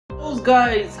Hellozz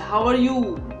guys, how are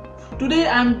you? Today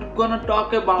I'm gonna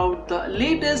talk about the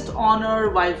latest Honor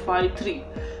Wi-Fi 3.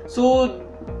 So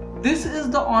this is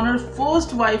the Honor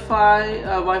first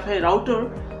Wi-Fi router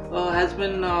has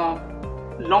been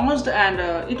launched, and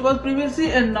it was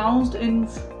previously announced in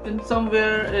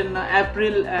somewhere in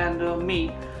April and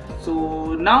May.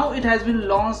 So now it has been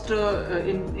launched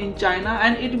in China,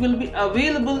 and it will be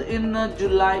available in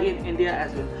July in India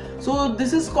as well. So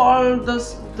this is called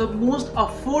the most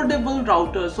affordable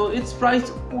router. So its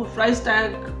price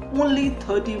tag only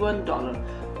 $31.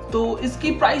 तो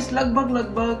इसकी price लगभग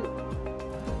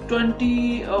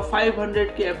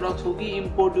 2500 के approx होगी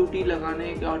import duty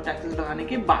लगाने और taxes लगाने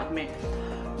के बाद में.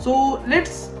 So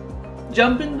let's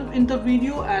jump in the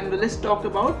video and let's talk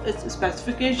about its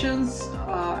specifications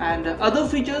and other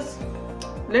features.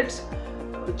 Let's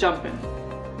jump in.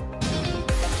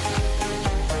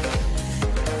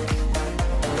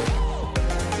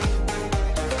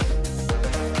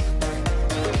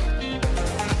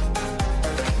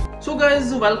 So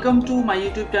guys, welcome to my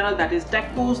YouTube channel, that is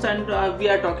Tech Post, and we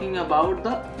are talking about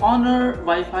the Honor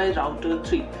Wi-Fi Router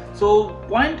 3. So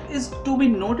point is to be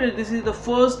noted, this is the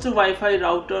first Wi-Fi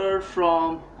router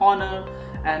from Honor,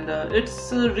 and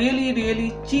it's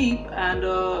really cheap, and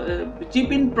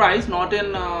cheap in price, not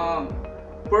in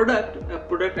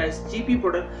product as GP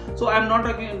product. So I'm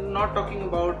not talking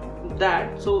about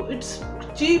that. So it's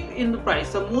cheap in the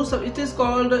price. The most of it is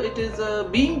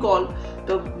being called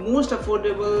the most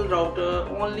affordable router,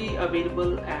 only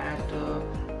available at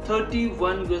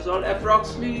 $31,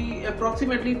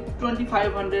 approximately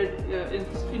 2500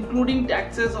 including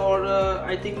taxes or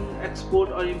I think export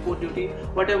or import duty,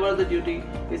 whatever the duty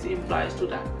is implies to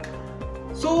that.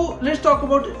 So let's talk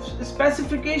about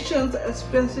specifications.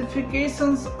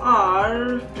 Specifications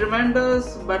are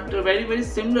tremendous but very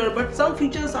similar, but some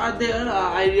features are there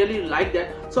I really like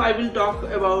that, so I will talk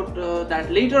about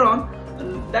that later on.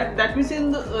 That means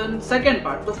in the second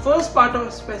part. The first part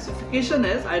of specification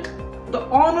is the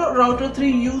Honor Router 3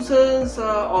 uses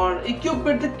or equipped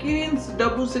with the Keynes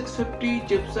W650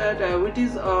 chipset, which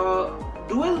is a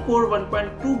dual core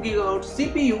 1.2 GHz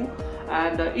CPU,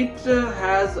 and it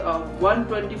has a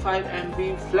 125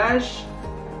 MB flash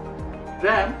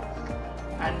RAM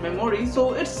and memory.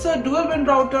 So it's a dual band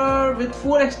router with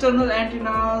 4 external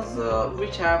antennas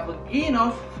which have a gain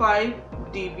of 5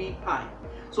 dBi.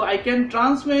 So I can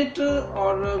transmit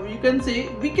or you can say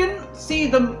we can see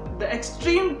the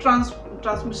extreme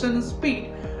transmission speed.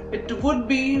 It would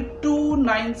be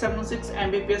 2976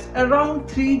 Mbps, around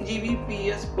 3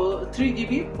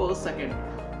 GB per second.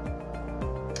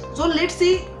 So let's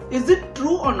see, is it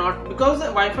true or not, because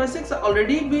Wi-Fi 6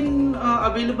 already been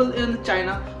available in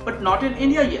China but not in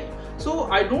India yet.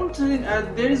 So I don't think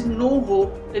there is no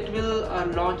hope it will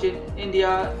launch in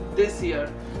India this year,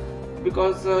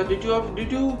 because due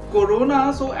to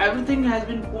Corona, so everything has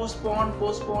been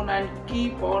postponed and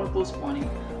keep on postponing.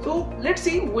 So let's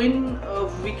see when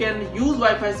we can use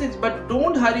Wi-Fi 6, but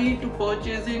don't hurry to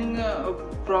purchasing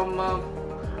from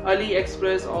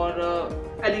AliExpress or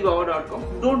Alibaba.com.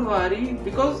 Don't worry,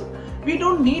 because we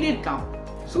don't need it now.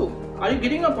 So are you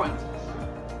getting a point?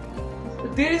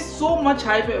 There is so much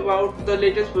hype about the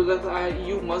latest products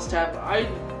you must have.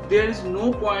 There is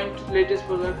no point latest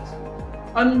products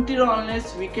until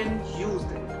unless we can use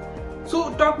them.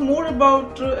 So talk more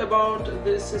about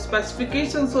this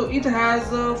specification. So it has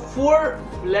 4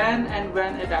 LAN and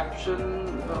WAN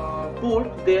adaptation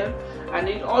port there, and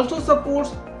it also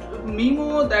supports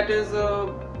MIMO, that is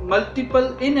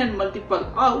multiple in and multiple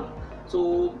out.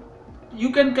 So you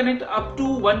can connect up to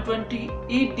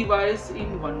 128 devices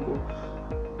in one go.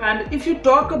 And if you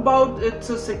talk about its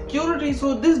security,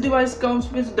 so this device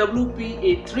comes with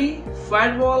WPA3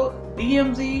 firewall,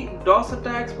 DMZ, DOS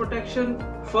attacks protection.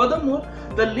 Furthermore,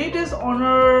 the latest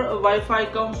Honor Wi-Fi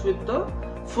comes with the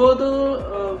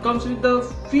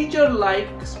feature like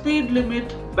speed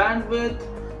limit, bandwidth,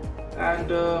 and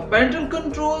parental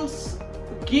controls,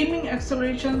 gaming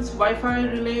accelerations, Wi-Fi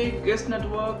relay, guest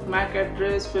network, MAC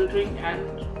address filtering,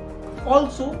 and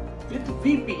also with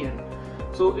VPN.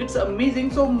 So it's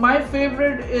amazing. So my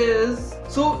favorite is,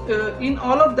 in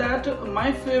all of that,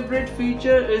 my favorite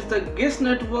feature is the guest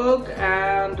network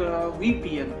and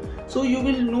VPN. So you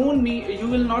will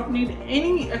not need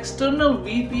any external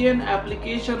VPN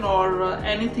application or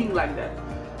anything like that.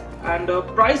 And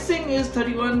pricing is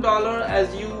 $31,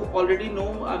 as you already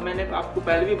know. मैंने आपको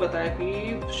पहले भी बताया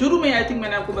कि शुरू में I think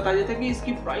मैंने आपको बता दिया था कि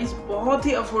इसकी प्राइस बहुत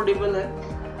ही अफोर्डेबल है,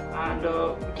 एंड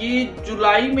ये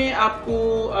जुलाई में आपको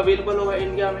अवेलेबल होगा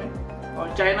इंडिया में,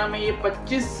 और चाइना में ये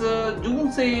 25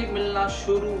 जून से मिलना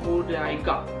शुरू हो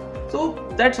जाएगा. So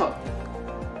that's all.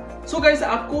 So guys,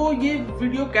 आपको ये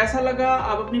वीडियो कैसा लगा,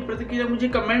 आप अपनी प्रतिक्रिया मुझे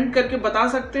कमेंट करके बता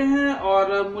सकते हैं।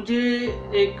 और मुझे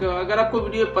अगर आपको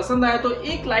वीडियो पसंद आया तो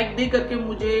एक लाइक दे करके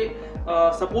मुझे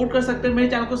सपोर्ट कर सकते हैं। मेरे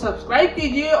चैनल को सब्सक्राइब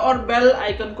कीजिए और बेल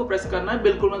आइकन को प्रेस करना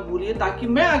बिल्कुल मत भूलिए, ताकि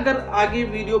मैं अगर आगे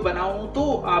वीडियो बनाऊं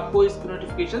तो आपको इसकी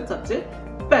नोटिफिकेशन सबसे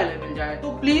पहले मिल जाए।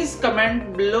 तो please comment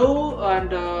below and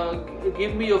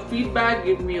give me your feedback,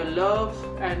 give me your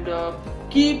love and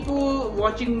keep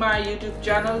watching my YouTube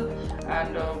channel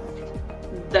and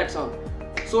that's all.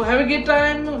 So have a good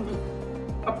time.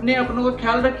 अपनों का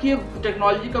ख्याल रखिए,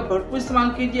 टेक्नोलॉजी का भरपूर इस्तेमाल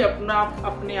कीजिए,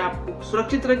 अपने आप को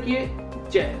सुरक्षित रखिए।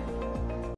 जय हिंद।